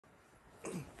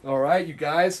All right, you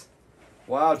guys.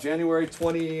 Wow, January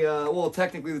 20, well,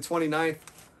 technically the 29th,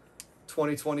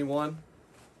 2021.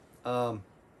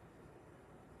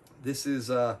 This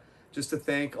is just to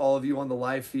thank all of you on the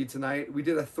live feed tonight. We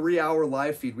did a 3-hour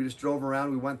live feed. We just drove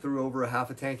around. We went through over a half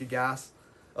a tank of gas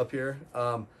up here,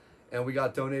 and we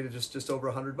got donated just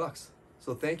over $100.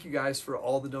 So thank you guys for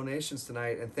all the donations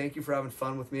tonight, and thank you for having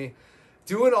fun with me,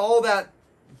 doing all that,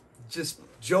 just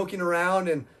joking around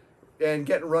and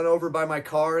getting run over by my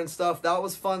car and stuff. That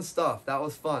was fun stuff. That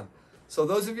was fun. So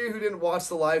those of you who didn't watch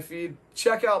the live feed,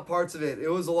 check out parts of it. It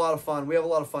was a lot of fun. We have a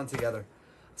lot of fun together.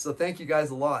 So thank you guys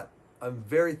a lot. I'm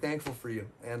very thankful for you.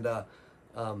 And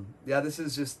yeah, this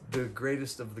is just the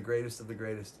greatest of the greatest of the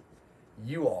greatest.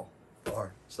 You all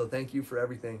are. So thank you for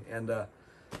everything. And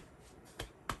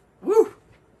woo!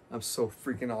 I'm so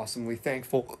freaking awesomely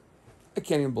thankful. I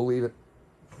can't even believe it.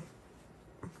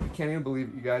 I can't even believe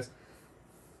it, you guys.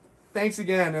 Thanks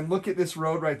again. And look at this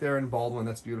road right there in Baldwin.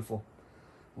 That's beautiful.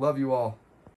 Love you all.